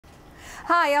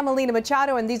Hi, I'm Alina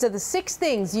Machado, and these are the 6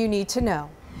 things you need to know.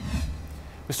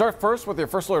 We start first with your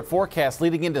first alert forecast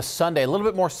leading into Sunday. A little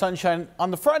bit more sunshine on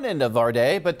the front end of our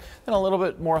day, but then a little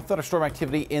bit more thunderstorm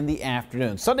activity in the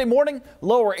afternoon. Sunday morning,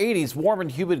 lower 80s, warm and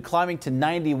humid, climbing to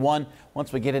 91.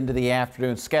 Once we get into the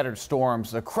afternoon, scattered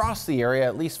storms across the area.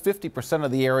 At least 50%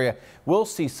 of the area will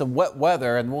see some wet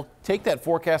weather, and we'll take that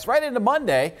forecast right into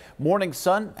Monday. Morning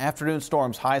sun, afternoon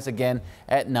storms, highs again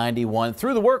at 91.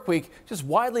 Through the work week, just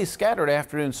widely scattered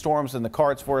afternoon storms in the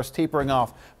cards for us, tapering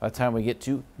off by the time we get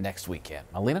to next weekend.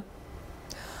 Alina?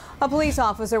 A police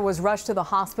officer was rushed to the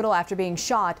hospital after being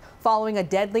shot following a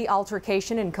deadly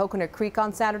altercation in Coconut Creek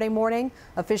on Saturday morning.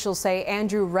 Officials say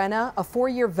Andrew Renna, a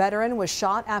 4-year veteran, was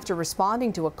shot after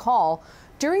responding to a call.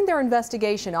 During their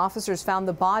investigation, officers found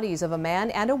the bodies of a man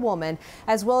and a woman,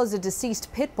 as well as a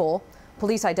deceased pit bull.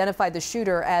 Police identified the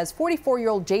shooter as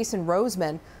 44-year-old Jason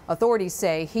Roseman. Authorities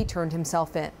say he turned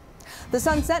himself in. The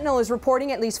Sun-Sentinel is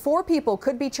reporting at least 4 people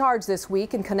could be charged this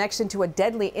week in connection to a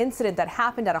deadly incident that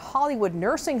happened at a Hollywood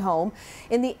nursing home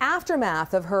in the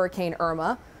aftermath of Hurricane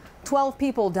Irma. 12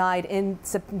 people died in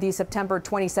the September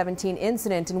 2017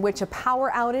 incident in which a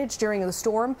power outage during the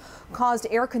storm caused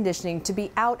air conditioning to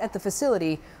be out at the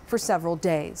facility for several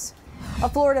days. A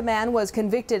Florida man was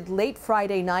convicted late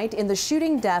Friday night in the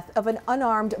shooting death of an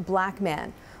unarmed black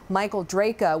man. Michael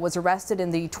Draka was arrested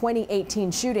in the 2018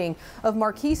 shooting of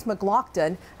Marquise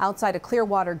McLaughlin outside a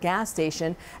Clearwater gas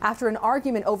station after an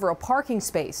argument over a parking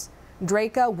space.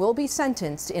 Draka will be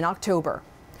sentenced in October.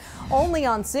 Only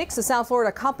on 6, a South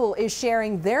Florida couple is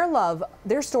sharing their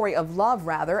story of love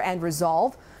and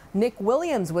resolve. Nick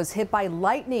Williams was hit by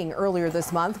lightning earlier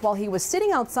this month while he was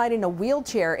sitting outside in a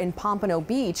wheelchair in Pompano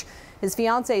Beach. His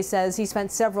fiancée says he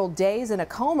spent several days in a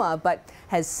coma but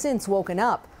has since woken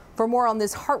up. For more on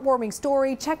this heartwarming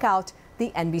story, check out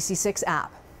the NBC6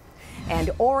 app. And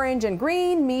orange and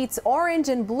green meets orange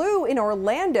and blue in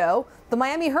Orlando. The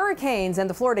Miami Hurricanes and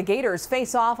the Florida Gators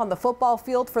face off on the football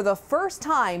field for the first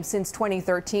time since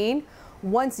 2013.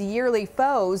 Once yearly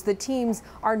foes, the teams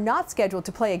are not scheduled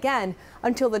to play again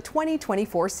until the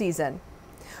 2024 season.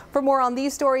 For more on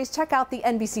these stories, check out the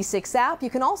NBC6 app. You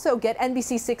can also get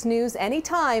NBC6 News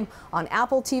anytime on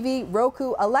Apple TV,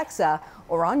 Roku, Alexa,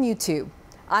 or on YouTube.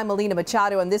 I'm Alina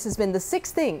Machado, and this has been the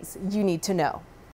 6 things you need to know.